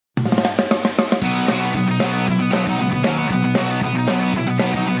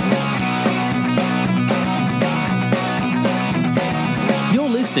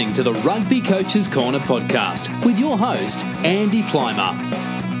listening to the Rugby Coaches Corner podcast with your host, Andy Plymer.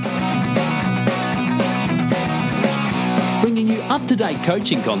 Bringing you up-to-date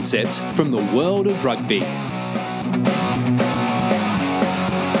coaching concepts from the world of rugby.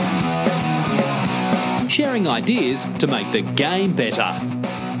 Sharing ideas to make the game better.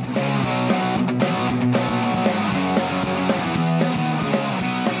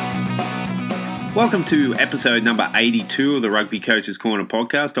 Welcome to episode number 82 of the Rugby Coaches Corner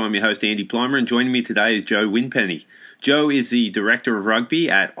podcast. I'm your host, Andy Plymer, and joining me today is Joe Winpenny. Joe is the Director of Rugby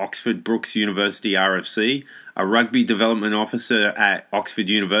at Oxford Brookes University RFC, a Rugby Development Officer at Oxford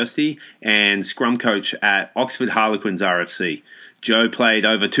University, and Scrum Coach at Oxford Harlequins RFC. Joe played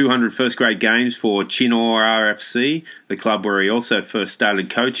over 200 first-grade games for Chinnor RFC, the club where he also first started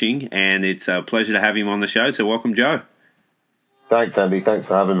coaching, and it's a pleasure to have him on the show, so welcome, Joe. Thanks, Andy. Thanks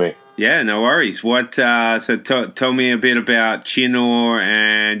for having me. Yeah, no worries. Tell me a bit about Chinnor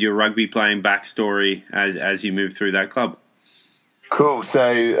and your rugby playing backstory as you moved through that club. Cool.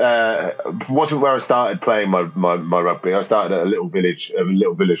 So, wasn't where I started playing my rugby. I started at a little village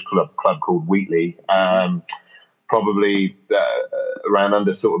club called Wheatley, probably around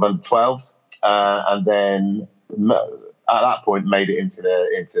under 12s, and then at that point made it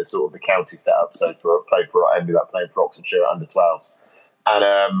into sort of the county setup. So I ended up playing for Oxfordshire under 12s.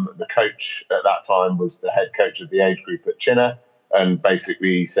 And the coach at that time was the head coach of the age group at Chinnor, and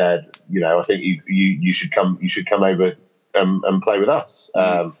basically said, I think you should come over and play with us.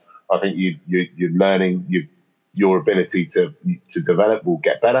 I think you're learning, your ability to develop will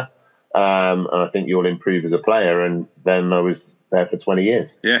get better, and I think you'll improve as a player. And then I was there for 20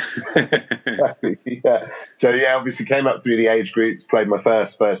 years. Yeah. So obviously came up through the age groups, played my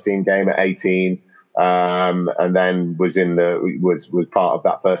first team game at 18. And then was part of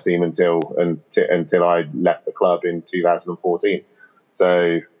that first team until I left the club in 2014.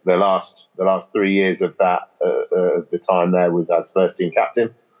 So the last 3 years of that the time there was as first team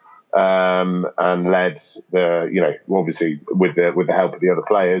captain, and led obviously with the help of the other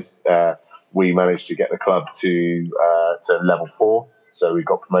players, we managed to get the club to level 4. So we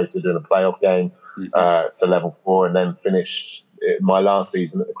got promoted in a playoff game to level 4, and then finished. My last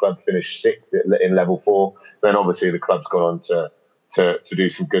season at the club finished 6th in level 4. Then obviously the club's gone on to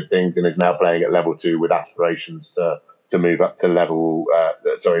do some good things and is now playing at level 2 with aspirations to move up to level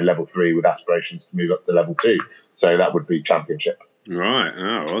 3 with aspirations to move up to level 2. So that would be championship. Right.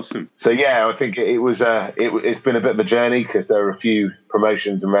 Oh, awesome. So I think it's been a bit of a journey because there are a few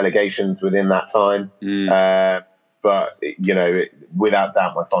promotions and relegations within that time. But without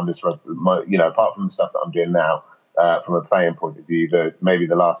doubt, my fondness, apart from the stuff that I'm doing now. From a playing point of view, maybe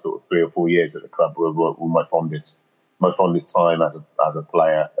the last sort of 3 or 4 years at the club were my fondest time as a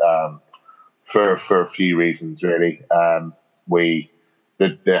player, for a few reasons really.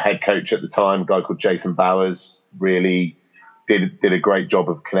 The head coach at the time, a guy called Jason Bowers, really did a great job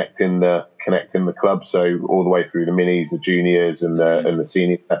of connecting the club. So all the way through the minis, the juniors, and the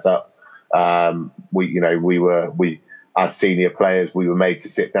senior setup. As senior players, we were made to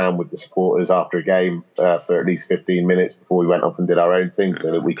sit down with the supporters after a game for at least 15 minutes before we went off and did our own thing, so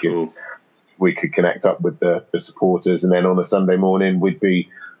that we could connect up with the supporters. And then on a Sunday morning, we'd be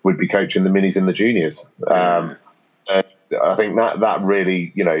coaching the minis and the juniors. I think that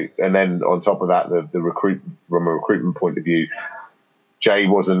really, and then on top of that, from a recruitment point of view, Jay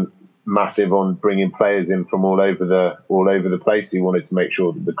wasn't massive on bringing players in from all over the place. He wanted to make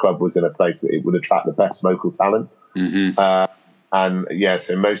sure that the club was in a place that it would attract the best local talent. So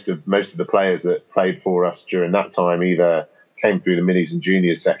most of the players that played for us during that time either came through the minis and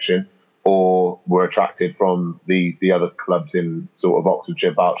juniors section or were attracted from the other clubs in sort of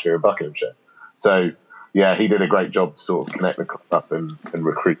Oxfordshire, Berkshire, and Buckinghamshire. So he did a great job to sort of connect the club up and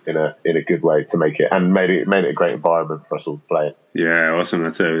recruit in a good way to make it, and made it a great environment for us all to play in. Yeah, awesome.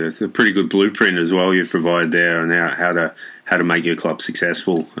 That's a pretty good blueprint as well you've provided there on how to make your club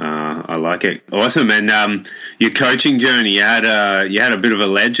successful. I like it. Awesome. And your coaching journey, you had a bit of a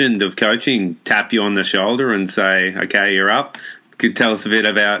legend of coaching tap you on the shoulder and say, "Okay, you're up." Could tell us a bit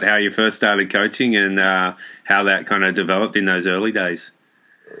about how you first started coaching and how that kind of developed in those early days.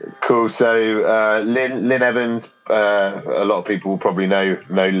 Cool. So Lynn Evans, a lot of people will probably know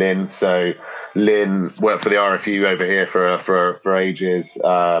Lynn. So Lynn worked for the RFU over here for ages.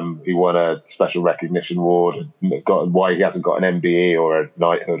 He won a special recognition award. Why he hasn't got an MBE or a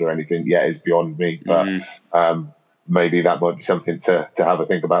knighthood or anything yet is beyond me. But maybe that might be something to have a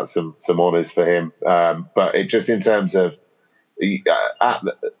think about, some honours for him. But it just in terms of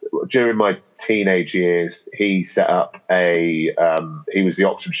during my teenage years, he set up he was the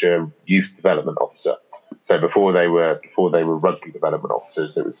Oxfordshire Youth Development Officer. So before they were rugby development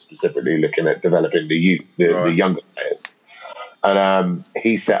officers, it was specifically looking at developing the youth, the younger players. And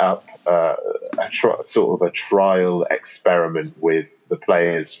he set up sort of a trial experiment with the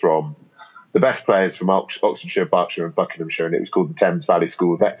best players from Oxfordshire, Berkshire, and Buckinghamshire, and it was called the Thames Valley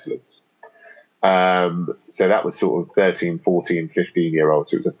School of Excellence. So that was sort of 13, 14,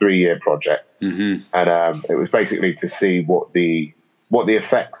 15-year-olds. It was a 3-year project, and it was basically to see what the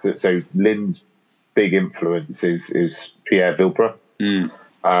effects. So Lynn's big influence is Pierre Villepreux,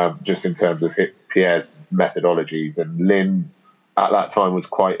 just in terms of Pierre's methodologies, and Lynn at that time was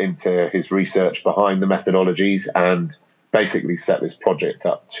quite into his research behind the methodologies, and basically set this project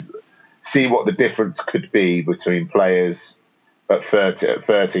up to see what the difference could be between players at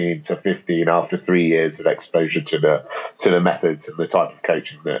 13 to 15 after 3 years of exposure to the methods and the type of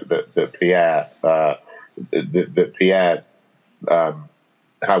coaching that Pierre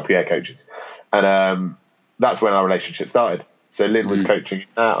how Pierre coaches, and that's when our relationship started. So Lynn was coaching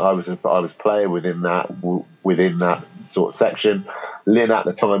that. I was a player within that sort of section. Lynn at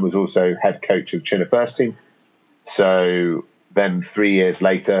the time was also head coach of Chinner first team. So then 3 years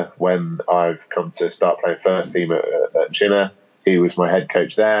later, when I've come to start playing first team at Chinner, he was my head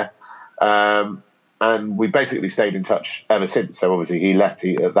coach there. And we basically stayed in touch ever since. So obviously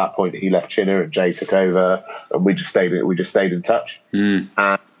at that point he left Chinner and Jay took over, and we just stayed in touch.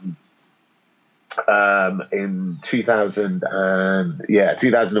 And in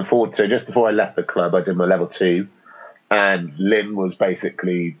 2004, so just before I left the club, I did my level 2, and Lynn was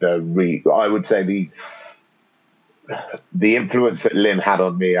basically I would say the influence that Lynn had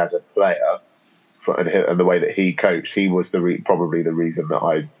on me as a player, and the way that he coached, he was probably the reason that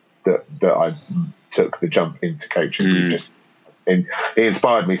I took the jump into coaching. He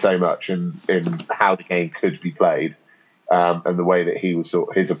inspired me so much in how the game could be played, and the way that he was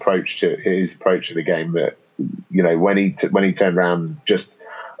his approach to the game. That when he turned around, just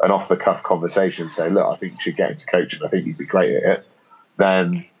an off the cuff conversation, say, "Look, I think you should get into coaching. I think you'd be great at it."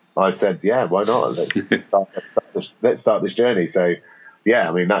 Then I said, "Yeah, why not? Let's start this journey." So, yeah,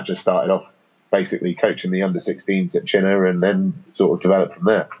 I mean, that just started off basically coaching the under-16s at Chinner, and then sort of developed from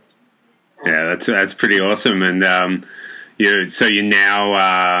there. Yeah, that's pretty awesome. And so you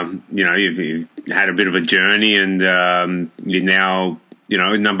now you've had a bit of a journey, and you're now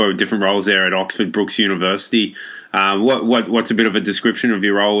a number of different roles there at Oxford Brookes University. What's a bit of a description of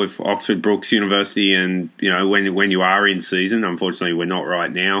your role with Oxford Brookes University, and when you are in season? Unfortunately, we're not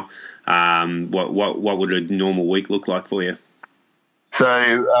right now. What would a normal week look like for you?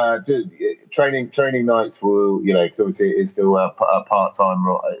 So training nights will, because obviously it's still a part-time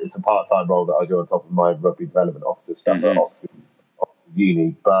role. It's a part-time role that I do on top of my rugby development officer stuff at Oxford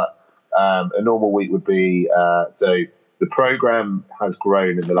Uni. But a normal week would be, so the programme has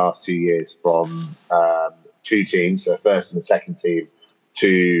grown in the last 2 years from 2 teams, so first and the second team,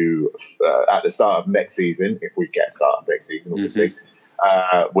 to at the start of next season, if we get started next season, obviously,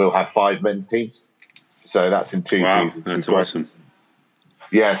 we'll have 5 men's teams. So that's in 2 seasons. That's awesome.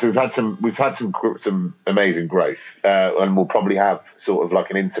 Yeah, so we've had some amazing growth, and we'll probably have sort of like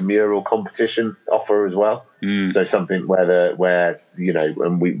an intramural competition offer as well. So something where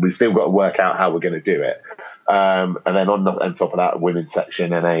and we still got to work out how we're going to do it, and then on top of that, a women's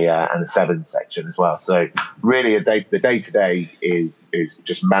section and a sevens section as well. So really, the day to day is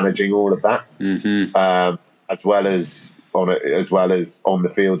just managing all of that, as well as on the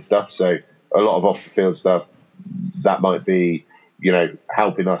field stuff. So a lot of off the field stuff that might be,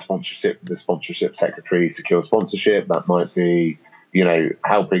 helping the sponsorship secretary secure sponsorship. That might be,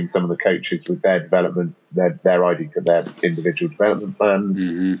 helping some of the coaches with their development, their individual development plans.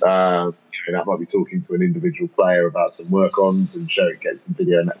 That might be talking to an individual player about some work-ons and getting some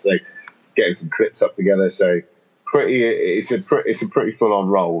video and that. So getting some clips up together. So it's a pretty full-on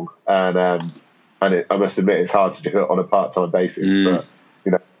role, and I must admit it's hard to do it on a part-time basis. But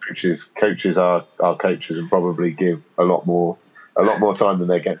coaches are coaches and probably give a lot more time than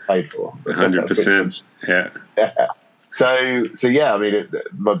they get paid for. 100%. Yeah. So yeah, I mean,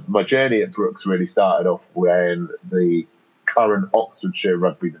 my journey at Brookes really started off when the current Oxfordshire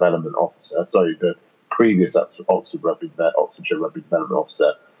Rugby Development Officer, the previous Oxfordshire Rugby Development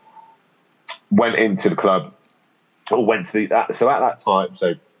Officer, went into the club, or went to so at that time,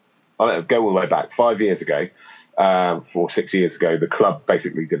 so I'll go all the way back 5 years ago, 6 years ago, the club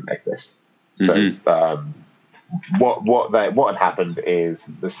basically didn't exist. So what had happened is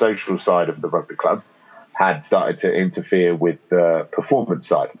the social side of the rugby club had started to interfere with the performance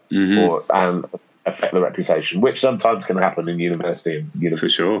side and affect the reputation, which sometimes can happen in university. For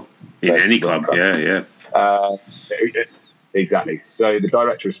sure. In any club, yeah. exactly. So the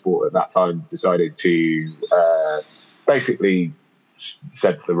director of sport at that time decided to basically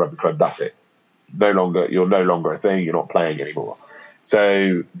said to the rugby club, "That's it. You're no longer a thing. You're not playing anymore."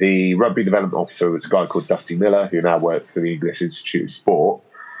 So the rugby development officer was a guy called Dusty Miller, who now works for the English Institute of Sport.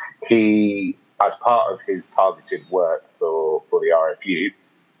 He, as part of his targeted work for the RFU,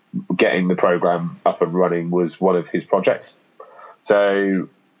 getting the program up and running was one of his projects. So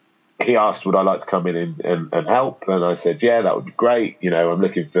he asked, would I like to come in and help? And I said, yeah, that would be great. I'm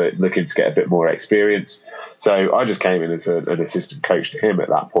looking to get a bit more experience. So I just came in as an assistant coach to him at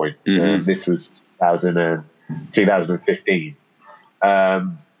that point. Mm-hmm. This was 2015.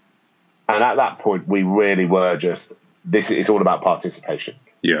 And at that point, we really were it's all about participation.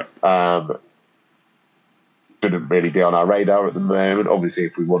 Yeah. Shouldn't really be on our radar at the moment. Obviously,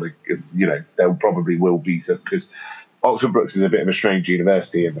 if we want to, there probably will be some, because Oxford Brookes is a bit of a strange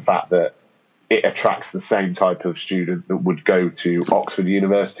university in the fact that it attracts the same type of student that would go to Oxford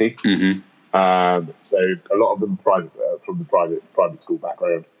University. Mm-hmm. So a lot of them from the private school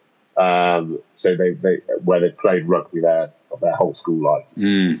background. So they where they've played rugby their whole school lives.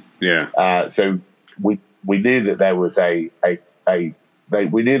 So we knew that there was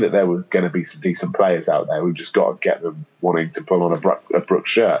we knew that there were going to be some decent players out there. We've just got to get them wanting to pull on a Brookes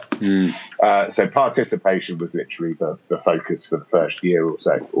shirt. So participation was literally the focus for the first year or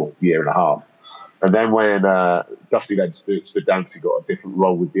so, or year and a half. And then when Dusty then stood down because he got a different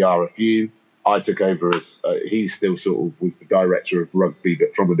role with the RFU, I took over as he still sort of was the director of rugby,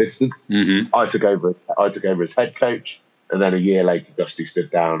 but from a distance. Mm-hmm. I took over as head coach. And then a year later, Dusty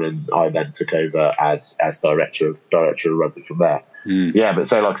stood down, and I then took over as director of rugby from there. Yeah, but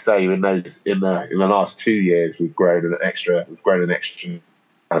so like I say, in the last 2 years, we've grown an extra,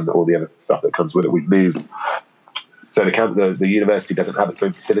 and all the other stuff that comes with it. We've moved. So the university doesn't have its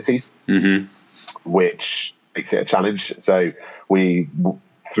own facilities, mm-hmm. which makes it a challenge. So for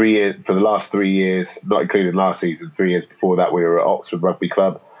the last 3 years, not including last season, 3 years before that, we were at Oxford Rugby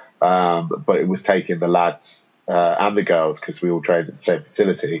Club, but it was taking the lads. And the girls, because we all trained at the same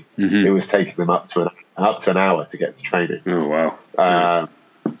facility, mm-hmm. It was taking them up to an hour to get to training. Oh wow!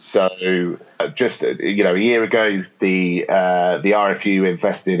 So just a year ago, the RFU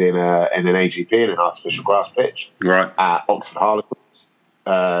invested in an AGP, in an artificial grass pitch, right, at Oxford Harlequins,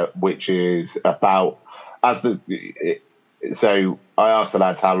 which is about So I asked the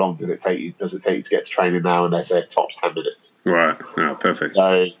lads, how long does it take you to get to training now, and they said tops 10 minutes. Right, oh, perfect.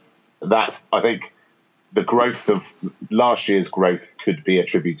 So that's, I think, the growth of last year's growth could be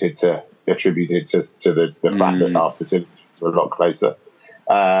attributed to the fact that our facilities are a lot closer.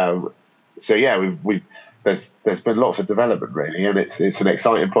 So yeah, there's been lots of development really, and it's an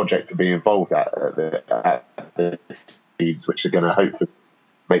exciting project to be involved at the speeds, which are going to hopefully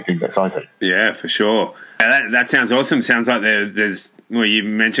make things exciting. Yeah, for sure. That sounds awesome. Sounds like there's you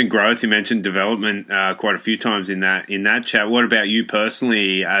mentioned growth, you mentioned development quite a few times in that chat. What about you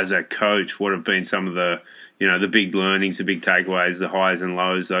personally as a coach? What have been some of the the big learnings, the big takeaways, the highs and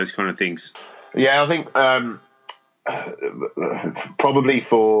lows, those kind of things? Yeah, I think probably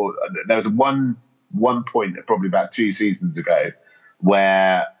there was one point probably about 2 seasons ago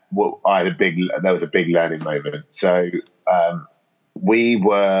where there was a big learning moment. So we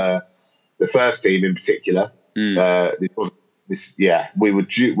were the first team in particular. We were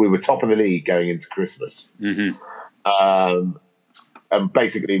top of the league going into Christmas. Mm-hmm. And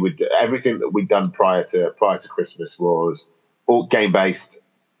basically, everything that we'd done prior to Christmas was all game based,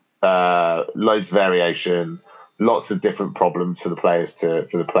 loads of variation, lots of different problems for the players to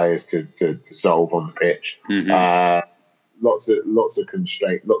solve on the pitch. Mm-hmm. Lots of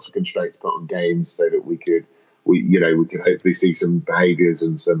constraints put on games so that we could hopefully see some behaviours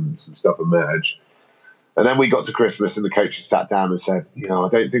and some stuff emerge. And then we got to Christmas, and the coaches sat down and said, I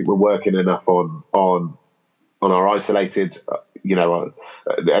don't think we're working enough on our isolated,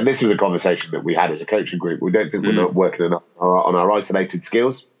 and this was a conversation that we had as a coaching group. We don't think we're not working enough on our isolated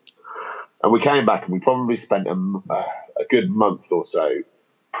skills. And we came back, and we probably spent a good month or so,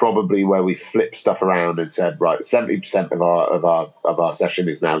 probably where we flipped stuff around and said, right, 70% of our session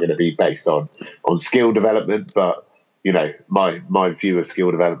is now going to be based on skill development, but my view of skill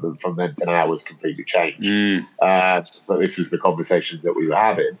development from then to now has completely changed. But this was the conversation that we were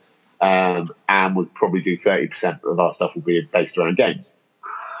having. And we'd probably do 30% of our stuff will be based around games.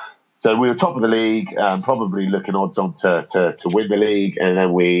 So we were top of the league, probably looking odds on to win the league. And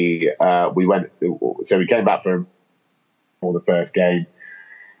then we came back for the first game.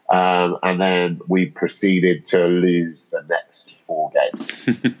 And then we proceeded to lose the next 4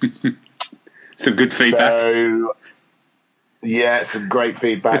 games. Some good feedback. So, Yeah, some great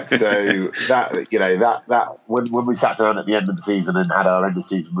feedback. So that when we sat down at the end of the season and had our end of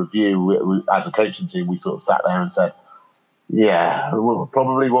season review, we, as a coaching team, we sort of sat there and said, yeah, well,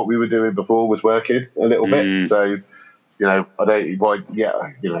 probably what we were doing before was working a little bit. So, I don't why. Yeah,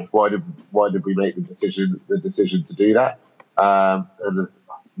 why did we make the decision to do that? And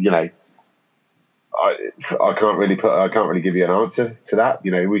I can't really give you an answer to that.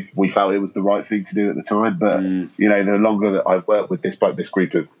 We felt it was the right thing to do at the time, but the longer that I've worked with this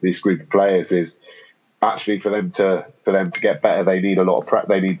group of players, is actually for them to get better, they need a lot of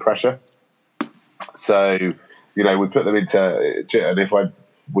they need pressure. So we put them into, and if we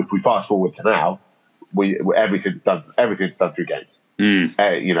fast forward to now, everything's done through games.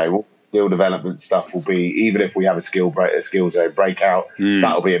 Skill development stuff will be, even if we have a skill zone breakout,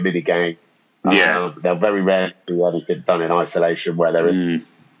 that'll be a mini game. Yeah, they'll very rarely do anything done in isolation where they're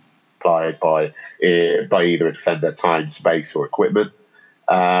applied by either a defender, time, space, or equipment.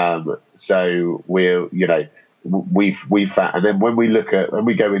 So we've found, and then when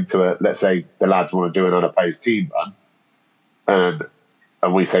we go into let's say the lads want to do an unopposed team run,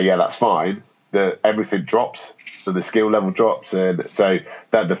 and we say, yeah, that's fine, that everything drops and the skill level drops, and so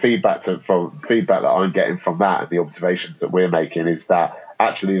that the feedback that I'm getting from that and the observations that we're making is that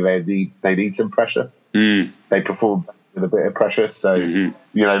actually they need some pressure. They perform with a bit of pressure, so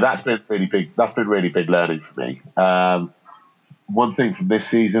that's been really big. That's been really big learning for me. One thing from this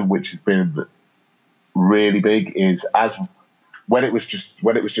season which has been really big is when it was just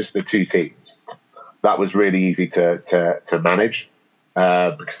the two teams, that was really easy to manage.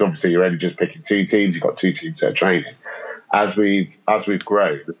 Because obviously you're only just picking two teams. You've got two teams that are training. As we've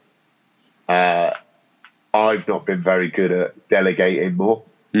grown, I've not been very good at delegating more.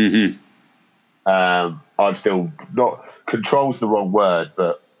 I've still not, control's the wrong word,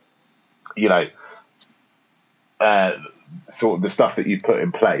 but sort of the stuff that you've put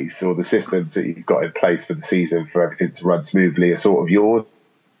in place, or the systems that you've got in place for the season for everything to run smoothly, are sort of yours.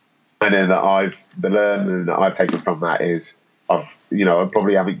 And then the learning that I've taken from that is I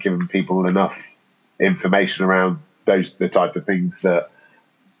probably haven't given people enough information around the type of things that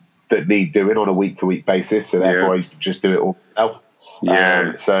need doing on a week-to-week basis. So therefore, I used to just do it all myself.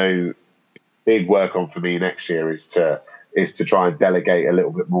 So big work on for me next year is to try and delegate a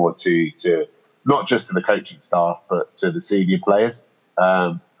little bit more to not just to the coaching staff, but to the senior players.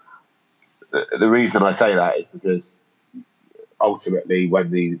 The reason I say that is because ultimately,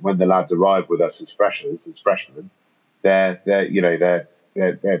 when the lads arrive with us as freshmen, they're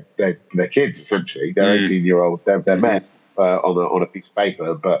kids essentially. They're 18-year-old. They're men on a piece of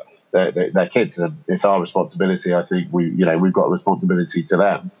paper, but they're kids, and it's our responsibility. I think we've got a responsibility to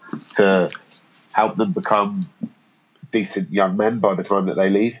them to help them become decent young men by the time that they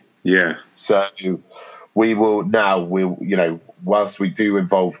leave. Yeah. So whilst we do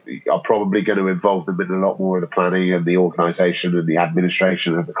involve, I'm probably going to involve them in a lot more of the planning and the organisation and the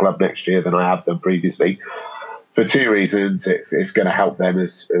administration of the club next year than I have done previously. For two reasons: it's going to help them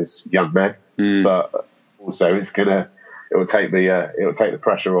as young men, but also it will take the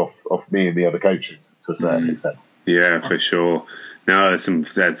pressure off me and the other coaches to a certain extent. Yeah, for sure. No,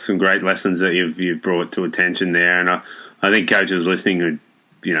 that's some great lessons that you've brought to attention there, and I think coaches listening would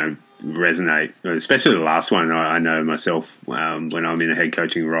resonate, especially the last one. I know myself when I'm in a head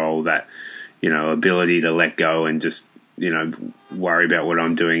coaching role, that ability to let go and just worry about what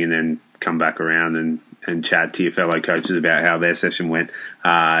I'm doing and then come back around and chat to your fellow coaches about how their session went.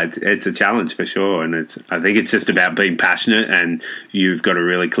 It's a challenge for sure, and I think it's just about being passionate, and you've got a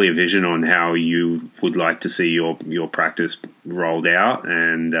really clear vision on how you would like to see your practice rolled out,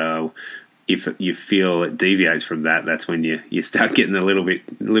 and if you feel it deviates from that, that's when you start getting a little bit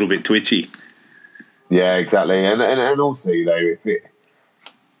twitchy. Yeah, exactly, and also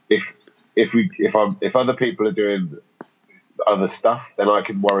if other people are doing other stuff, then I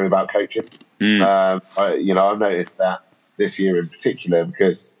can worry about coaching. I've noticed that this year in particular,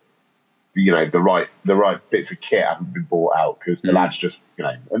 because the right bits of kit haven't been bought out because the lads just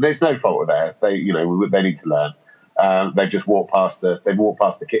and there's no fault of theirs. They need to learn. They've just walked past the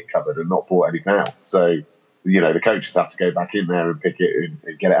kit cupboard and not bought anything out. So the coaches have to go back in there and pick it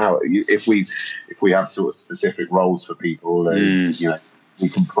and get it out. If we have sort of specific roles for people, and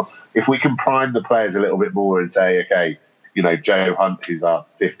if we can prime the players a little bit more and say, okay, Joe Hunt, who's our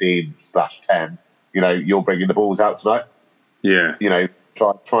 15/10, you're bringing the balls out tonight. Yeah.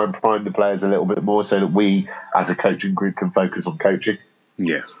 Try and prime the players a little bit more so that we, as a coaching group, can focus on coaching.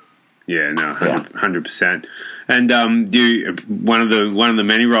 Yeah. Yeah, no, 100%. And one of the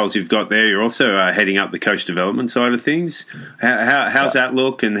many roles you've got there, you're also heading up the coach development side of things. How's that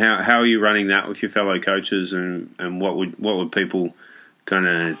look, and how are you running that with your fellow coaches, and what would people kind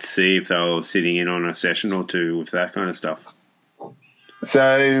of see if they were sitting in on a session or two with that kind of stuff?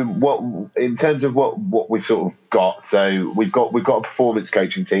 So in terms of what we've sort of got, so we've got a performance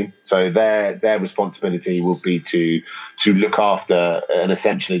coaching team. So their responsibility will be to look after, and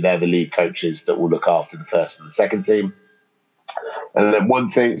essentially they're the lead coaches that will look after the first and the second team. And then one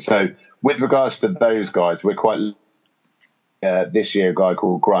thing, so with regards to those guys, we're quite this year a guy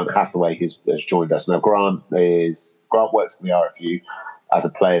called Grant Hathaway has joined us. Now Grant works for the RFU as a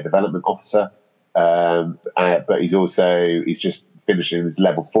player development officer, but he's just finishing his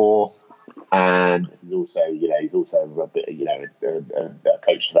level 4, and he's also a bit, a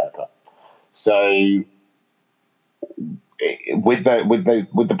coach developer. So with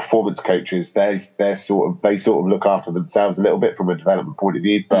the performance coaches, they sort of look after themselves a little bit from a development point of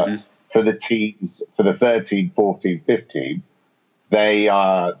view, but for the teams, for the 13, 14, 15,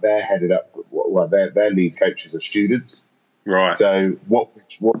 they're headed up. Well, their lead coaches are students, right? So what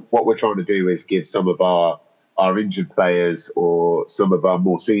we're trying to do is give some of our injured players, or some of our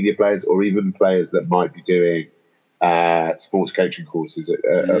more senior players, or even players that might be doing sports coaching courses at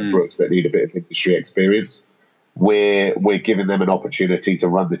Brookes that need a bit of industry experience. We're giving them an opportunity to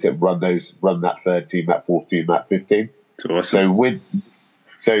run that third team, that fourth team, that fifth team. That's awesome.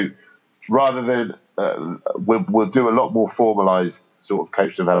 So rather than we'll do a lot more formalised sort of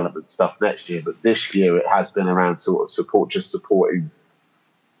coach development stuff next year, but this year it has been around sort of supporting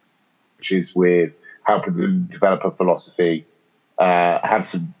coaches with helping them develop a philosophy, have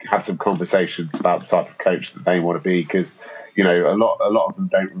some conversations about the type of coach that they want to be, because a lot of them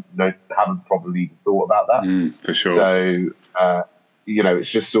haven't probably even thought about that. For sure. So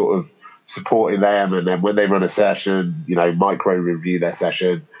it's just sort of supporting them, and then when they run a session, micro review their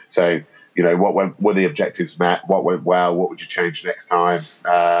session. So were the objectives met? What went well? What would you change next time?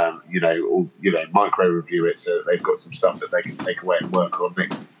 Micro review it so that they've got some stuff that they can take away and work on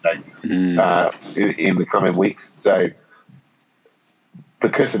next day in the coming weeks. So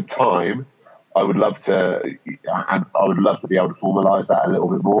because of time, I would love to be able to formalise that a little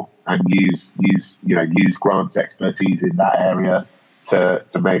bit more and use Grant's expertise in that area to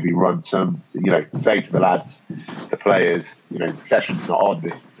maybe run some, say to the lads, the players, the session's not on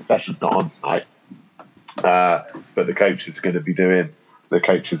tonight, but the coaches are going to be doing a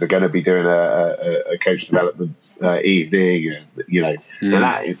coach development evening,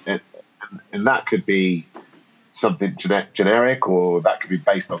 and that could be something generic, or that could be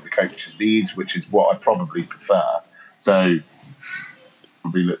based on the coach's needs, which is what I probably prefer. So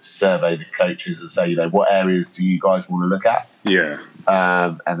probably look to survey the coaches and say, what areas do you guys want to look at? Yeah.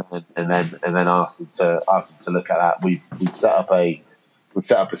 And then ask them to look at that. We've set up a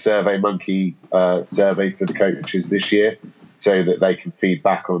Survey Monkey survey for the coaches this year, so that they can feed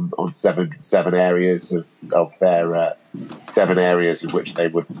back on seven areas of their 7 areas in which they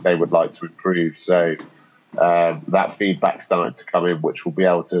would like to improve. So that feedback's starting to come in, which will be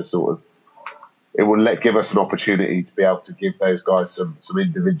able to it will give us an opportunity to be able to give those guys some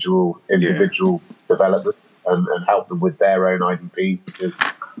individual development and help them with their own IDPs, because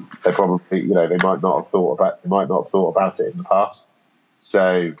they probably they might not have thought about it in the past.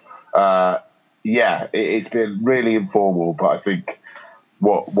 So it's been really informal, but I think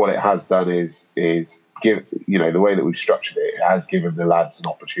what it has done is give the way that we've structured it has given the lads an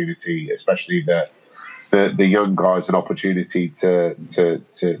opportunity, especially the young guys, an opportunity to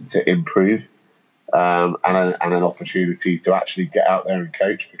improve, and an opportunity to actually get out there and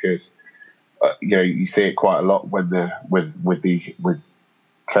coach, because you see it quite a lot when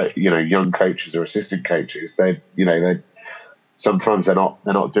young coaches or assistant coaches, they sometimes they're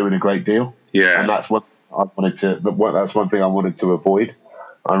not doing a great deal. Yeah, and that's one thing I wanted to avoid.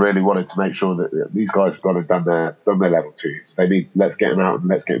 I really wanted to make sure that these guys have gone and done their level 2s. Let's get them out and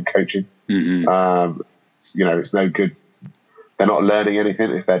let's get them coaching. Mm-hmm. It's no good. They're not learning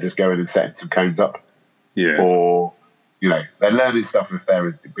anything if they're just going and setting some cones up. Yeah. Or, they're learning stuff if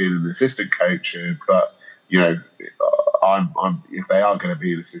they're being an assistant coach. But, if they are going to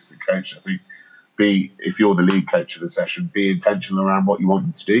be an assistant coach, I think if you're the lead coach of the session, be intentional around what you want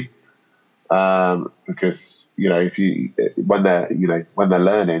them to do. Because when they're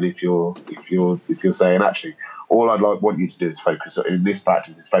learning, if you're saying, actually, all want you to do is focus in this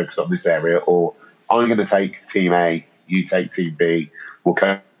practice is focus on this area, or I'm going to take team A, you take team B, we'll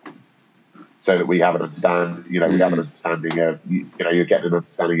coach, so that we have an understanding. We have an understanding of you're getting an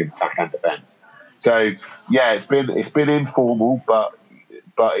understanding of attack and defence. So it's been informal, but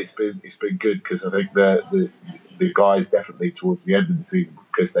but it's been good because I think the guys definitely towards the end of the season,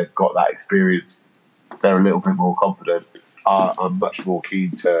 because they've got that experience, they're a little bit more confident, are much more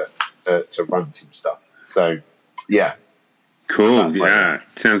keen to run some stuff. So, yeah. Cool, yeah.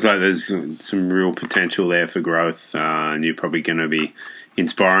 Sounds like there's some real potential there for growth, and you're probably going to be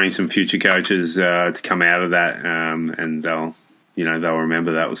inspiring some future coaches to come out of that, and they'll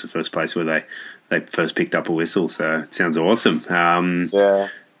remember that was the first place where they first picked up a whistle. So it sounds awesome. Yeah.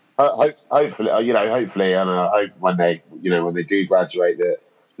 Hopefully, and I hope when they do graduate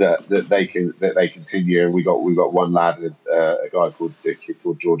that they continue. We got one lad, a guy called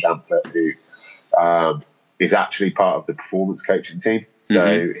George Amfett, who is actually part of the performance coaching team.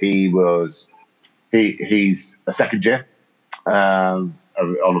 So he's a second year on a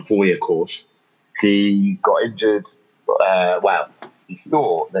 4-year course. He got injured. He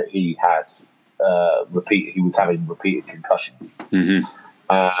thought that he had he was having repeated concussions.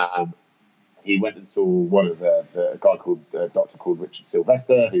 He went and saw one of the guy called doctor called Richard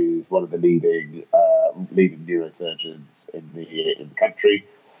Sylvester, who's one of the leading neurosurgeons in the country,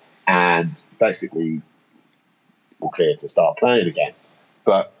 and basically all clear to start playing again.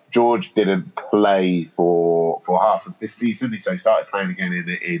 But George didn't play for half of this season, so he started playing again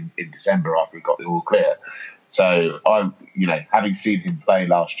in December after he got the all clear. So I'm, having seen him play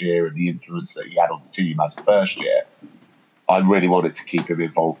last year and the influence that he had on the team as a first year, I really wanted to keep him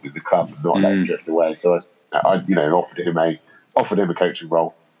involved in the club and not let him drift away. So I offered him a coaching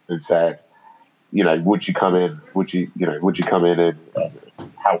role and said, would you come in? Would you come in and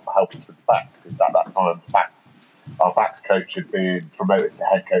help us with the backs? Because at that time, our backs coach had been promoted to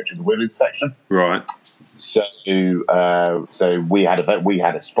head coach in the women's section. Right. So we had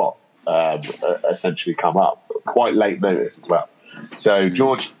a spot essentially come up, quite late notice as well. So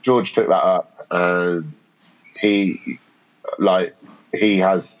George took that up, and he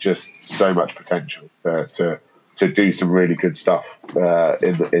has just so much potential to do some really good stuff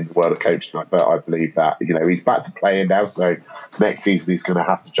in the world of coaching. I believe that he's back to playing now, so next season he's going to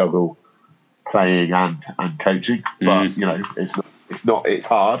have to juggle playing and coaching. But it's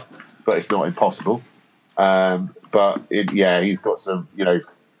hard, but it's not impossible. But he's got some.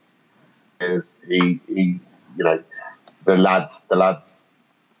 The lads.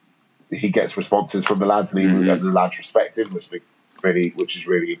 He gets responses from the lads, and the lads respect him, which is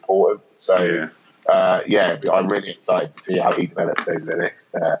really important. So, I'm really excited to see how he develops over the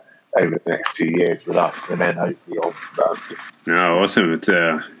next 2 years with us, and then hopefully on. Awesome!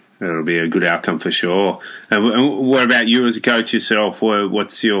 It'll be a good outcome for sure. And what about you as a coach yourself?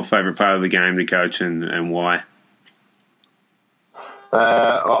 What's your favourite part of the game to coach, and why?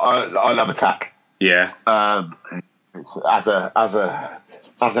 I love attack. Yeah. It's,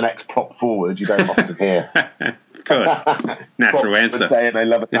 as an ex-prop forward, you don't often hear. Of course, natural answer. Saying they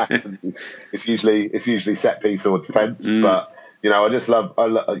love attack. It's usually set piece or defence, but I just love.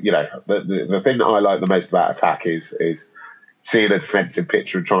 The thing that I like the most about attack is seeing a defensive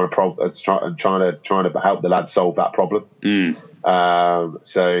picture and trying to help the lads solve that problem. I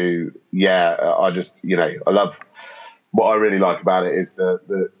love. What I really like about it is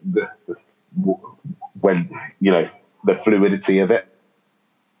when the fluidity of it.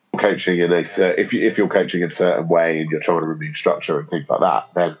 Coaching in if you're coaching in a certain way and you're trying to remove structure and things like that,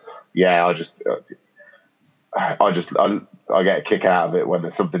 then I get a kick out of it when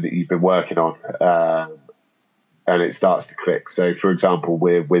there's something that you've been working on and it starts to click. So, for example,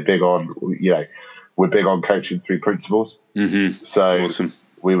 we're big on coaching through principles. So awesome.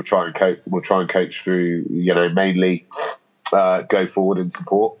 We'll try and coach through mainly go forward and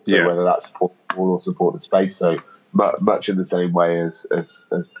support. So whether that's support the ball or support the space. So much in the same way as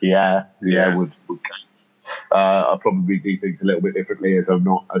Pierre would coach. I'll probably do things a little bit differently as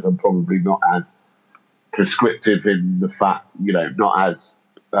I'm probably not as prescriptive in the fact, not as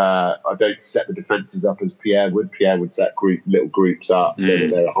I don't set the defences up as Pierre would. Pierre would set little groups up so that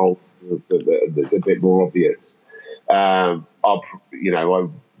there are holes that's a bit more obvious. I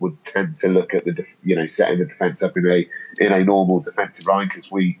would tend to look at setting the defence up in a normal defensive line, because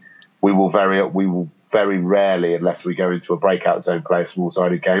we will very rarely, unless we go into a breakout zone, play a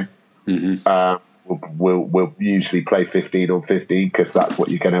small-sided game. We'll usually play 15 on 15 because that's what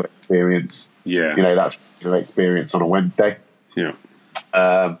you're going to experience. Yeah, that's what you're going to experience on a Wednesday. Yeah.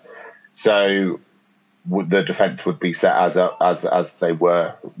 So the defence would be set as they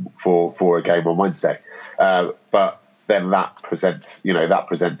were for a game on Wednesday, but then that presents its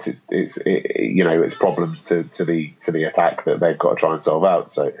problems to the attack that they've got to try and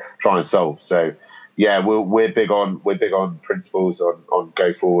solve. So yeah, we're big on principles on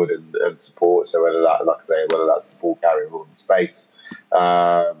go forward and support. So whether that, like I say, whether that's the ball carrier or the space,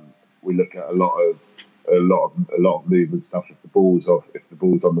 we look at a lot of movement stuff. If the ball's on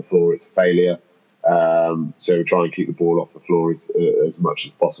the floor, it's a failure. So we try and keep the ball off the floor as much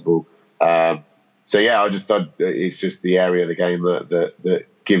as possible. So yeah, it's just the area of the game that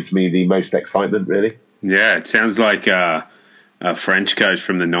gives me the most excitement, really. Yeah, it sounds like a French coach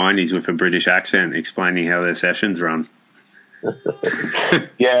from the 90s with a British accent explaining how their sessions run.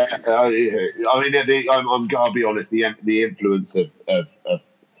 Yeah, I'll be honest. The influence of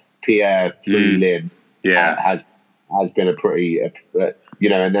Pierre Lin has been a pretty,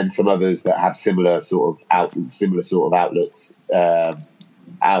 and then some others that have similar sort of outlooks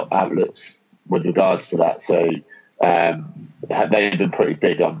with regards to that. So they've been pretty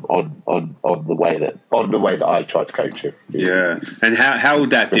big on the way that I try to coach it. Yeah, and how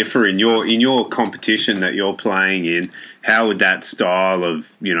would that differ in your competition that you're playing in? How would that style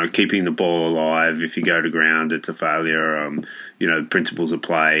of keeping the ball alive, if you go to ground it's a failure, principles of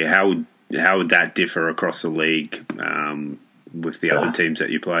play, how would that differ across the league with the other teams that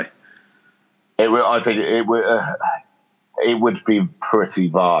you play? I think it would. It would be pretty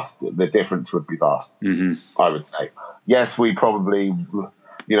vast. The difference would be vast. I would say. Yes, we probably,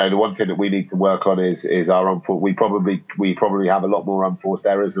 the one thing that we need to work on is our unforced. We probably have a lot more unforced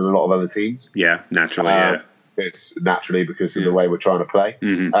errors than a lot of other teams. Yeah, naturally. It's naturally because of the way we're trying to play.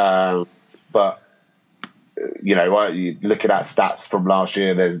 But looking at stats from last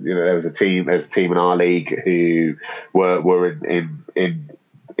year, there's a team in our league who were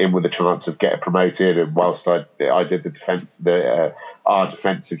in with a chance of getting promoted, and whilst I did the defense, our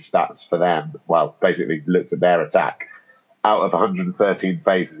defensive stats for them, basically looked at their attack. Out of 113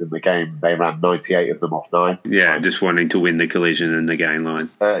 phases in the game, they ran 98 of them off 9. Yeah, just wanting to win the collision in the gain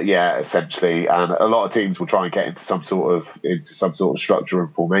line. Yeah, essentially, and a lot of teams will try and get into some sort of structure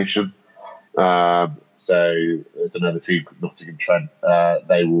and formation. So there's another team, Nottingham Trent.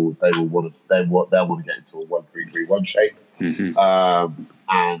 They'll want to get into a 1-3-3-1 shape.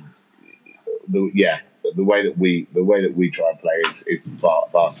 And the way that we try and play is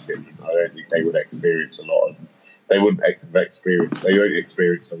vastly different. I don't think they would experience a lot of. They wouldn't experience. They won't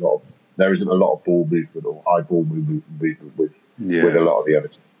experience a lot of. There isn't a lot of ball movement or high ball movement with a lot of the other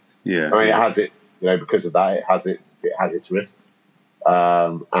teams. Yeah, I mean, it has its because of that. It has its risks.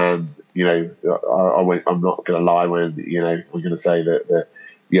 And I'm not going to lie when I'm going to say that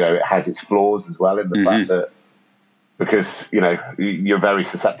it has its flaws as well in the fact that. Because you're very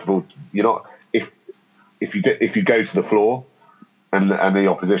susceptible. You're not if you go to the floor and the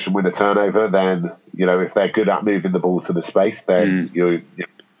opposition win a turnover, then if they're good at moving the ball to the space, then you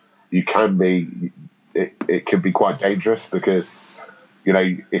can be. It can be quite dangerous because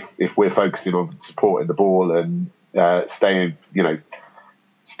if we're focusing on supporting the ball and staying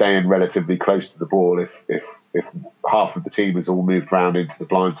relatively close to the ball, if half of the team is all moved around into the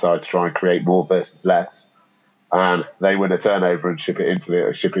blind side to try and create more versus less. And they win a turnover and ship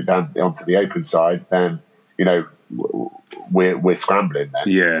it down onto the open side, then we're scrambling then.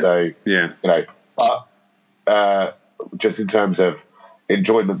 Yeah. So but just in terms of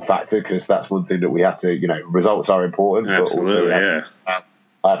enjoyment factor, because that's one thing that we have to. Results are important. Absolutely. But also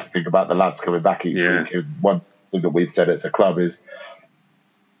I have to think about the lads coming back each week. And one thing that we've said as a club is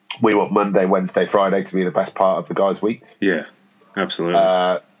we want Monday, Wednesday, Friday to be the best part of the guys' weeks. Yeah. Absolutely.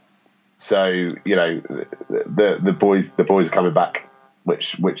 So the boys are coming back,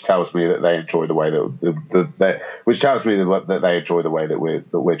 which tells me that they enjoy the way that they enjoy the way that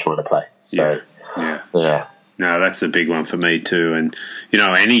we're trying to play. So yeah. No, that's the big one for me too. And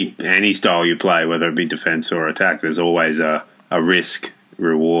any style you play, whether it be defense or attack, there's always a risk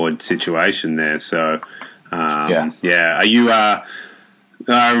reward situation there. So are you? I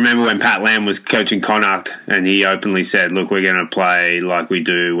remember when Pat Lam was coaching Connacht and he openly said, look, we're going to play like we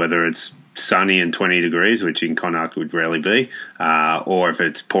do, whether it's sunny and 20 degrees, which in Connacht would rarely be, or if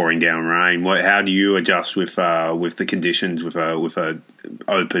it's pouring down rain. How do you adjust with the conditions with a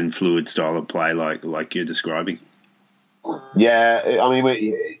open, fluid style of play like you're describing? Yeah, I mean,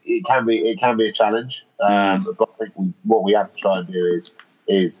 it can be a challenge, but I think what we have to try and do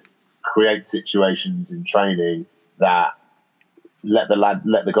is create situations in training that let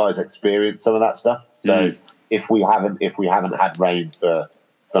the guys experience some of that stuff. So if we haven't had rain for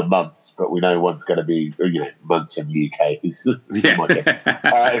months, but we know one's going to be months in the UK. If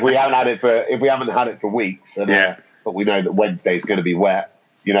we haven't had it for weeks, but we know that Wednesday is going to be wet,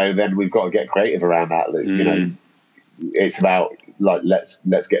 then we've got to get creative around that. It's about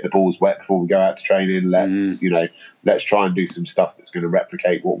let's get the balls wet before we go out to training. Let's try and do some stuff that's going to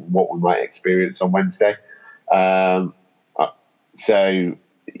replicate what we might experience on Wednesday. So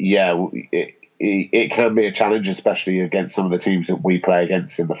yeah, it can be a challenge, especially against some of the teams that we play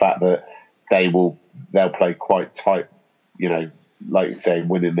against, in the fact that they'll play quite tight, like you say,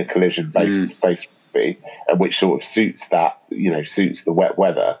 winning the collision based which sort of suits the wet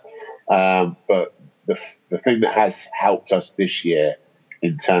weather. But the thing that has helped us this year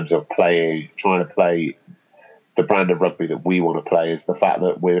in terms of trying to play the brand of rugby that we want to play, is the fact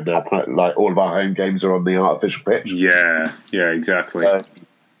that we're now like all of our home games are on the artificial pitch. Yeah, exactly.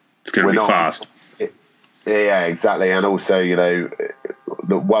 It's going to be fast. Yeah, exactly. And also,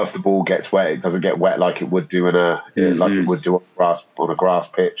 whilst the ball gets wet, it doesn't get wet like it would do like it would do on a grass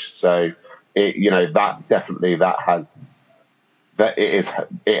pitch. So it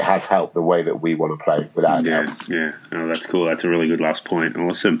has helped the way that we want to play, without doubt. Yeah. Oh, that's cool. That's a really good last point.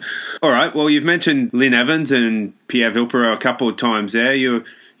 Awesome. All right. Well, you've mentioned Lynn Evans and Pierre Vilpero a couple of times there.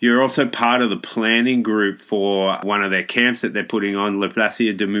 You're also part of the planning group for one of their camps that they're putting on, Le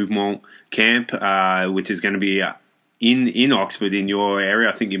Plaisir de Mouvement Camp, which is going to be in Oxford, in your area.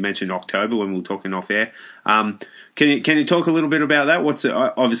 I think you mentioned October when we were talking off air. Can you talk a little bit about that? What's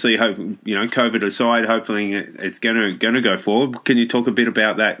obviously, COVID aside, hopefully it's going to go forward. Can you talk a bit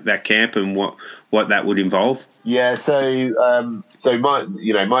about that camp and what that would involve? Yeah. So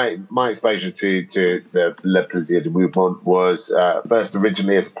my exposure to the Le Plaisir de Mouvement was first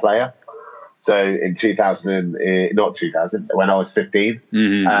originally as a player. So in 2000, when I was 15,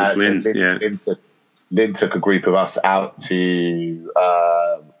 Lynn took a group of us out to,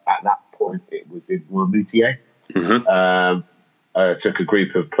 at that point, it was in Moutier. Took a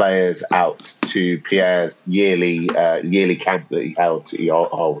group of players out to Pierre's yearly camp that he now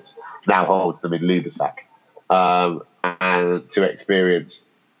holds them in Lubersac, and to experience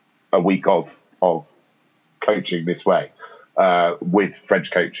a week of coaching this way with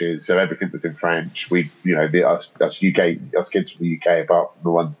French coaches. So everything was in French. Us kids from the UK, apart from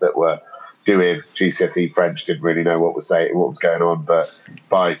the ones that were doing GCSE French, didn't really know what was going on, but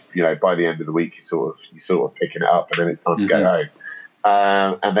by the end of the week, you sort of picking it up, and then it's time to go home.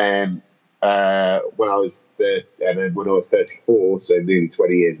 And then when I was 34, so nearly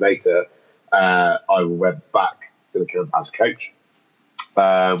 20 years later, I went back to the camp as a coach.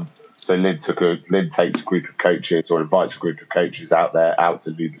 So Lynn takes a group of coaches, or invites a group of coaches out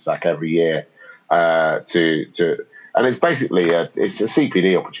to Lubersac every year and it's basically it's a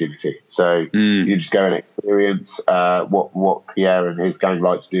CPD opportunity. So you just go and experience what Pierre and his gang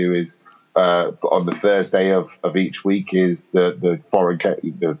like to do is on the Thursday of each week is the foreign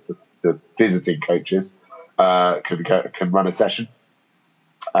the visiting coaches can run a session,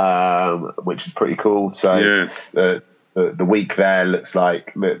 which is pretty cool. So the week there looks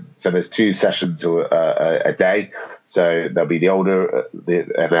like, so there's 2 sessions a day. So there'll be the older,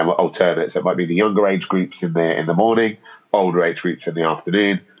 and then alternate. So it might be the younger age groups in the morning, older age groups in the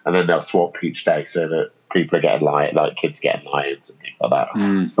afternoon, and then they'll swap each day so that people are getting like kids are getting lions and things like that.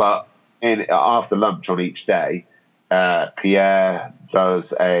 But after lunch on each day, Pierre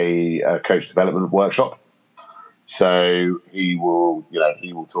does a coach development workshop. So he will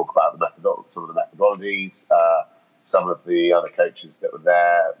talk about some of the methodologies. Some of the other coaches that were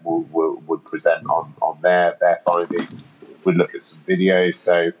there would present on their findings. We'd look at some videos.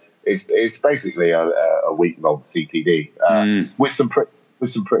 So it's basically a week-long CPD with some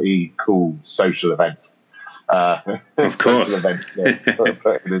pretty cool social events. Of course, social events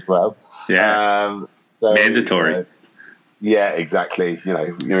put in as well. Yeah, mandatory. Yeah, exactly.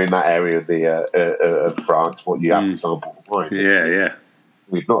 You're in that area of France. What you have to sample the wine. Yeah.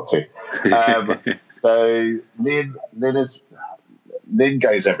 We've not to. So Lynn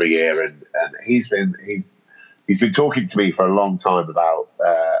goes every year, and he's been talking to me for a long time about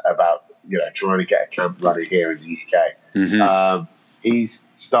trying to get a camp running here in the UK. He's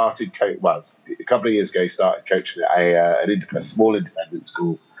started a couple of years ago. He started coaching at a small independent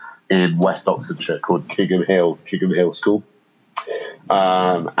school in West Oxfordshire called Kigham Hill School,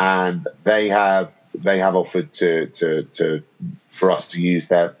 and they have offered for us to use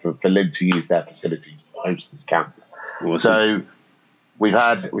for Lynn to use their facilities to host this camp. Awesome. So we've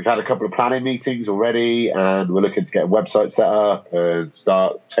had a couple of planning meetings already, and we're looking to get a website set up and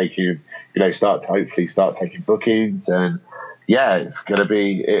start taking bookings. And yeah, it's going to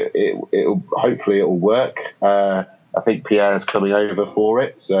be hopefully it will work. I think Pierre's coming over for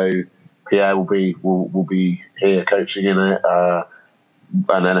it, so Pierre will be here coaching in it,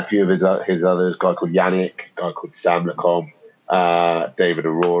 and then a few of his others, a guy called Yannick, a guy called Sam Lacombe. David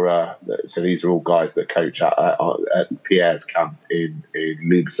Aurora. So these are all guys that coach at Pierre's camp in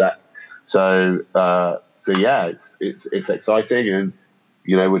Lubsac. So yeah, it's exciting, and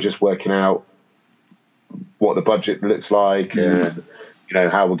we're just working out what the budget looks like and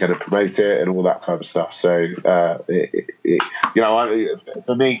how we're going to promote it and all that type of stuff. So for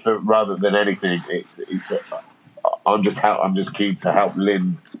me, rather than anything, I'm just keen to help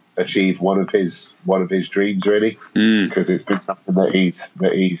Lynn achieve one of his dreams, really, because it's been something that he's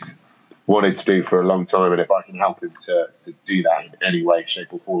wanted to do for a long time, and if I can help him to do that in any way,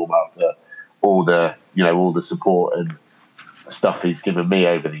 shape, or form after all the support and stuff he's given me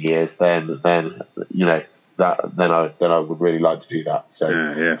over the years, then I would really like to do that.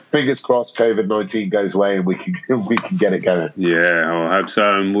 So fingers crossed, COVID-19 goes away and we can get it going. Yeah, I hope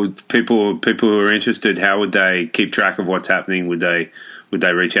so. And would people who are interested, how would they keep track of what's happening? Would they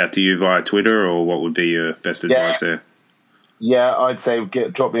reach out to you via Twitter, or what would be your best advice there? Yeah, I'd say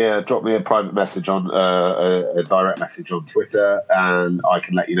drop me a private message on a direct message on Twitter, and I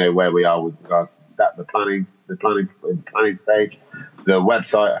can let you know where we are with regards to the planning stage. The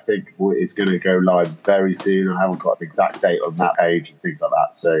website, I think, is going to go live very soon. I haven't got an exact date on that page and things like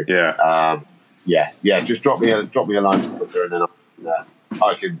that. So just drop me a line on Twitter, and then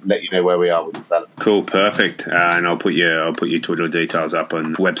I can let you know where we are with the development. Cool, perfect. And I'll put your Twitter details up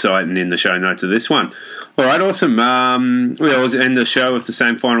on the website and in the show notes of this one. All right, awesome. We always end the show with the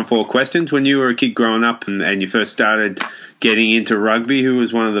same final 4 questions. When you were a kid growing up and you first started getting into rugby, who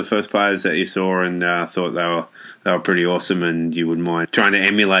was one of the first players that you saw and thought they were pretty awesome and you wouldn't mind trying to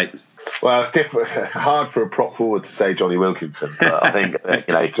emulate? Well, it's hard for a prop forward to say Johnny Wilkinson, but I think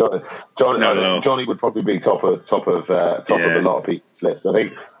Johnny would probably be top of a lot of people's lists. I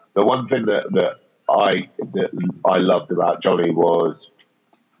think the one thing that I loved about Johnny was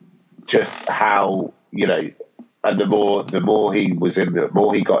just how and the more he was the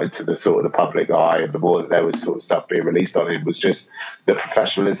more he got into the sort of the public eye, and the more that there was sort of stuff being released on him, was just the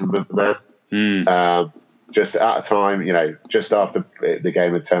professionalism of the man. Just at a time, just after the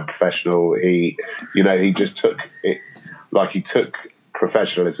game had turned professional, he just took it, like he took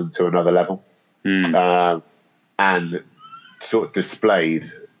professionalism to another level, and sort of displayed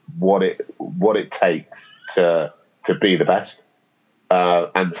what it takes to be the best,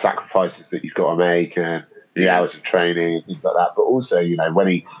 and the sacrifices that you've got to make, and the hours of training and things like that. But also, when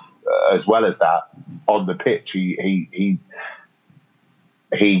he, as well as that, on the pitch, he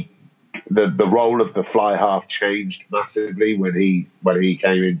the role of the fly half changed massively when he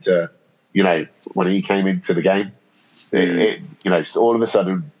came into the game. So all of a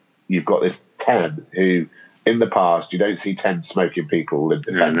sudden you've got this 10 who, in the past, you don't see 10 smoking people in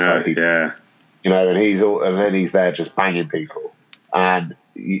defence like he does. And then he's there just banging people, and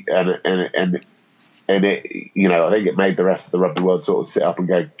it, I think it made the rest of the rugby world sort of sit up and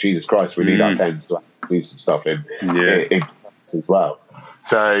go, Jesus Christ, we need our 10s to do some stuff in defence as well.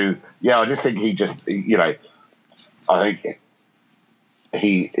 So I just think I think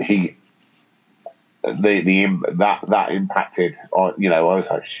that impacted on, I was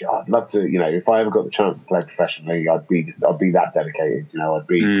like, I'd love to, if I ever got the chance to play professionally, I'd be that dedicated, I'd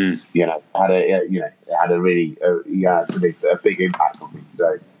be, it had a really, a big impact on me.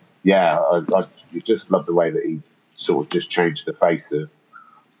 So I just love the way that he sort of just changed the face of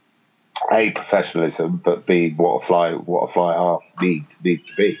A, professionalism, but B, what a fly half needs to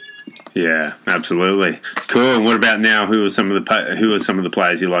be. Yeah, absolutely. Cool. And what about now? Who are some of the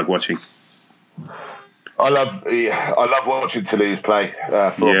players you like watching? I love watching Toulouse play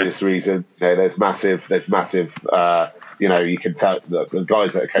for obvious reasons. There's massive. You can tell the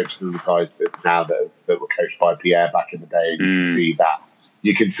guys that are coaching the guys that were coached by Pierre back in the day. You can see that.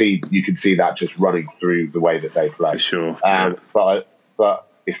 You can see that just running through the way that they play. For sure. But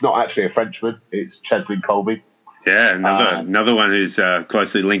it's not actually a Frenchman. It's Cheslin Colby. Yeah, another one who's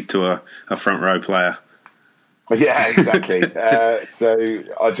closely linked to a front row player. Yeah, exactly. So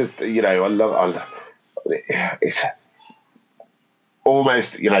I just, I love. It's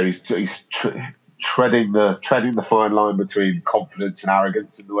almost, he's treading the fine line between confidence and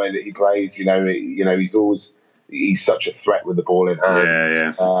arrogance in the way that he plays. He's such a threat with the ball in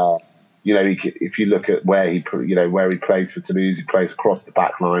hand. If you look at where he plays for Toulouse, he plays across the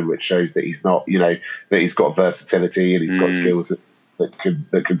back line, which shows that he's not, that he's got versatility and he's got skills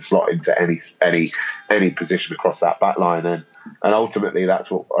that can slot into any position across that back line. And ultimately,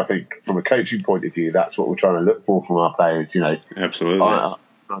 that's what I think, from a coaching point of view, that's what we're trying to look for from our players. Absolutely.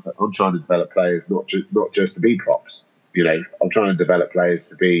 I'm trying to develop players not just to be props. I'm trying to develop players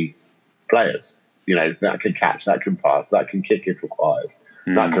to be players. That can catch, that can pass, that can kick if required,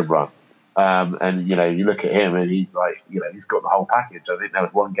 that can run. And you look at him, and he's like, he's got the whole package. I think there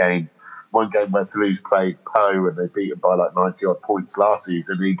was one game where Toulouse played Pau, and they beat him by like 90 odd points last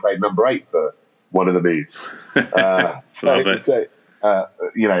season. And he played number 8 for one of the moves. Love it.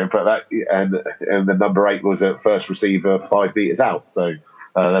 But that and the number 8 was a first receiver 5 meters out. So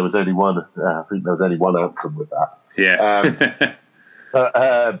there was only one. I think there was only one outcome with that. Yeah.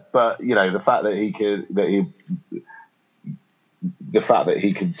 But the fact that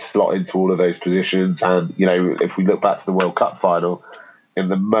he can slot into all of those positions, and if we look back to the World Cup final, in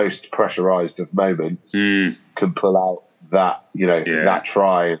the most pressurised of moments, can pull out that that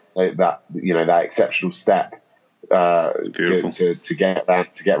try, that exceptional step to get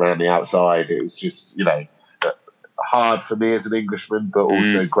around the outside. It was just hard for me as an Englishman, but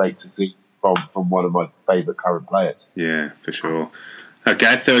also great to see from one of my favourite current players. Yeah, for sure.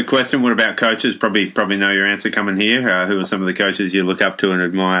 Okay, third question. What about coaches? Probably know your answer coming here. Who are some of the coaches you look up to and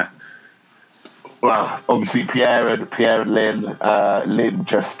admire? Well, obviously Pierre and Lynn. Lynn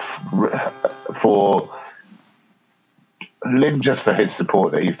just for his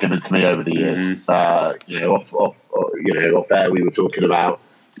support that he's given to me over the years. Off air we were talking about.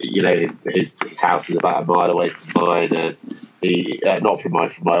 His house is about a mile away from mine, and he not from my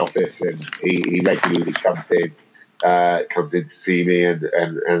office, and he regularly comes in to see me,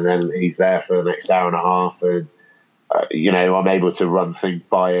 and then he's there for the next hour and a half, and I'm able to run things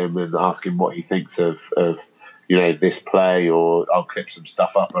by him and ask him what he thinks of this play, or I'll clip some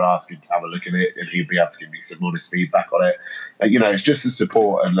stuff up and ask him to have a look at it, and he'll be able to give me some honest feedback on it. It's just the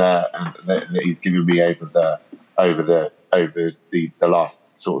support and that he's given me over the last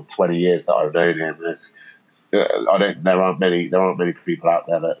sort of 20 years that I've known him. There aren't many people out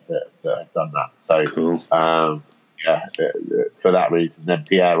there that have done that. So cool. For that reason, then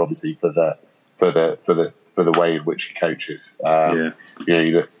Pierre obviously for the way in which he coaches. You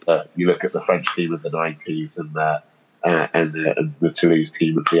look at the French team of the 90s and the Toulouse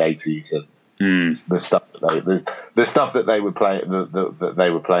team of the 80s, and the stuff that they were playing that they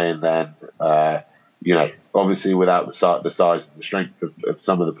were playing then. Obviously without the size and the strength of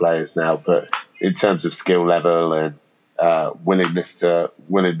some of the players now, but in terms of skill level and willingness to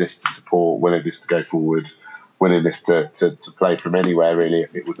support, willingness to go forward, willingness to play from anywhere really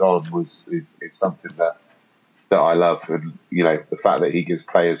if it was on is something that I love. And the fact that he gives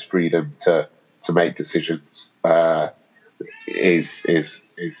players freedom to make decisions is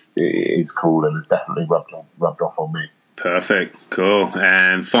cool, and has definitely rubbed off on me. Perfect, cool.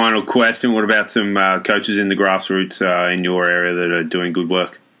 And final question: what about some coaches in the grassroots in your area that are doing good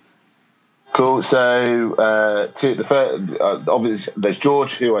work? Cool. So obviously there's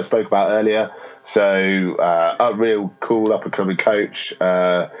George, who I spoke about earlier. So a real cool up and coming coach,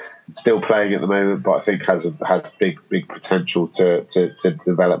 still playing at the moment, but I think has big potential to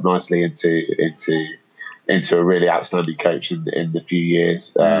develop nicely into a really outstanding coach in the few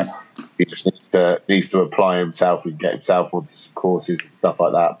years. He just needs to apply himself and get himself onto some courses and stuff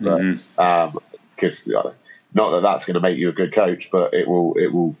like that. But because not that that's going to make you a good coach, but it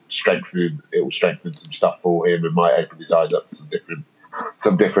will strengthen some stuff for him and might open his eyes up to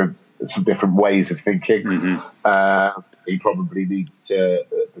some different ways of thinking. He probably needs to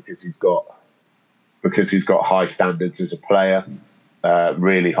because he's got high standards as a player,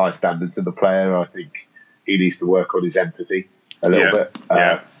 really high standards as a player. I think he needs to work on his empathy a little bit.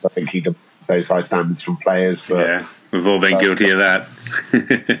 So I think he demands those high standards from players. But, we've all been guilty of that.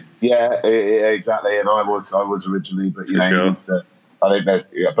 Exactly. And I was originally, but he needs to. I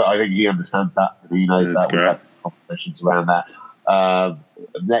think he understands that, and he knows that. We've had some conversations around that.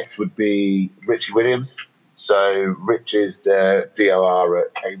 Next would be Richie Williams. So Rich is the DOR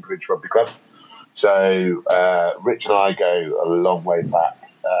at Cambridge Rugby Club. So Rich and I go a long way back.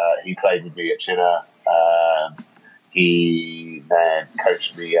 He played with me at Chinner. He then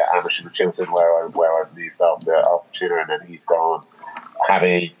coached me at Amersham and Chiltern, where I moved after Chinner, and then he's gone,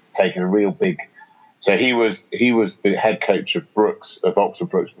 having taken a real big. So he was the head coach of Oxford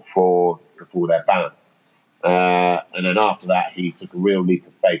Brookes before their ban. And then after that, he took a real leap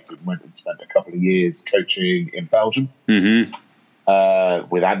of faith and went and spent a couple of years coaching in Belgium with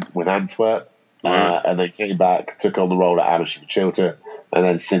Antwerp, and then came back, took on the role at Amersham and Chiltern, and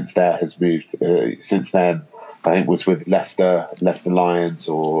then since then, I think was with Leicester Lions,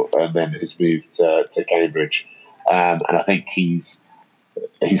 and then has moved to Cambridge, and I think he's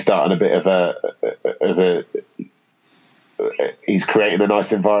starting a bit of a he's creating a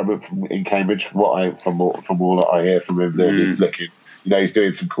nice environment in Cambridge. From all that I hear from him, he's looking. He's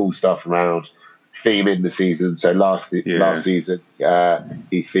doing some cool stuff around theming the season. So last season, I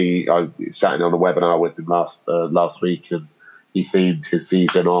sat in on a webinar with him last week, and themed his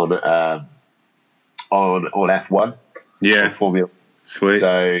season on F1. Yeah, on Formula. Sweet.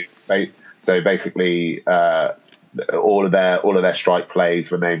 So basically, all of their strike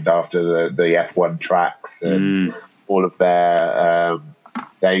plays were named after the F1 tracks, and all of their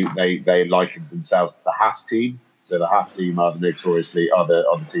they likened themselves to the Haas team. So the Haas team are notoriously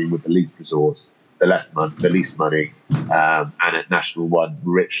the team with the least resource, the least money, and at National One,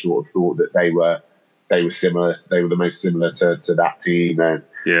 Rich sort of thought that they were similar. They were the most similar to that team, and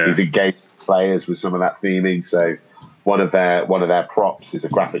he's engaged players with some of that theming. So one of their props is a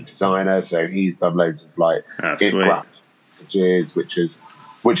graphic designer. So he's done loads of graphic images, which is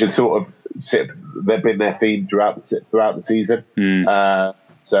sort of they've been their theme throughout the season.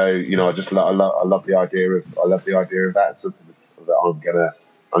 So I just I love the idea of that. It's something that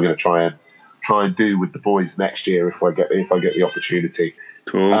I'm gonna try and do with the boys next year if I get the opportunity.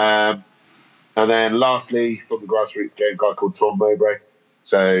 Cool. And then lastly, from the grassroots game, a guy called Tom Mowbray.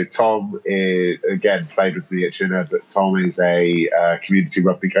 So Tom played with me at Chinner, but Tom is a community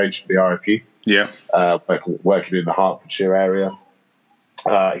rugby coach for the RFU. Yeah. Working in the Hertfordshire area.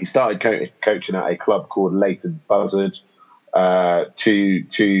 He started coaching at a club called Leighton Buzzard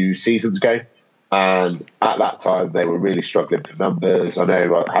two seasons ago, and at that time they were really struggling for numbers. I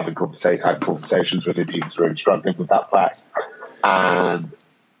know had conversations with him, he was really struggling with that fact, and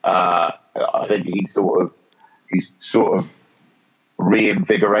I think he sort of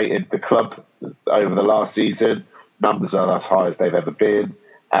reinvigorated the club over the last season. Numbers are as high as they've ever been.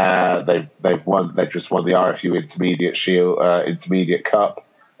 They've just won the RFU Intermediate Cup.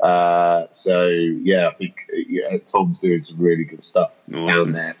 So yeah, I think Tom's doing some really good stuff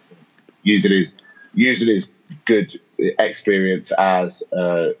down there, using his good experience as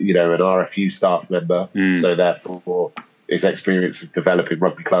an RFU staff member. So therefore, his experience of developing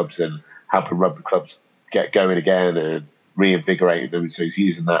rugby clubs and helping rugby clubs get going again and reinvigorating them. So he's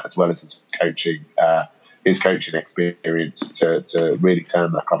using that as well as his coaching experience to really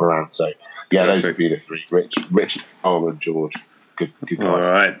turn that club around. So yeah, those would be the three: Rich, Tom, and George. Good guys. All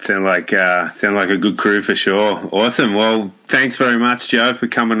right, sound like a good crew for sure. Awesome. Well, thanks very much, Joe, for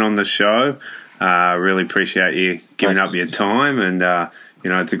coming on the show. Really appreciate you giving up your time, and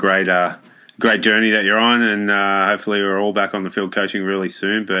it's a great journey that you're on, and hopefully we're all back on the field coaching really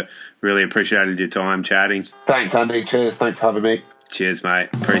soon. But really appreciated your time chatting. Thanks, Andy. Cheers. Thanks for having me. Cheers, mate.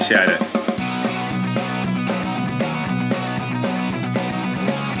 Appreciate it.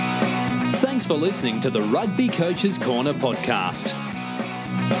 Thanks for listening to the Rugby Coaches Corner podcast.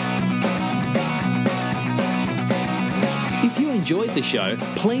 If you enjoyed the show,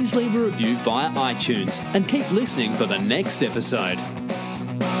 please leave a review via iTunes and keep listening for the next episode.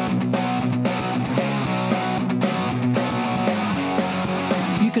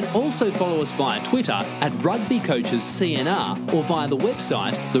 You can also follow us via Twitter at RugbyCoachesCNR or via the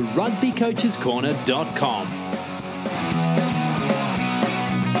website therugbycoachescorner.com.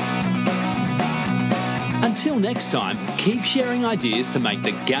 Until next time, keep sharing ideas to make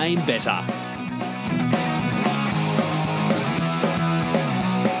the game better.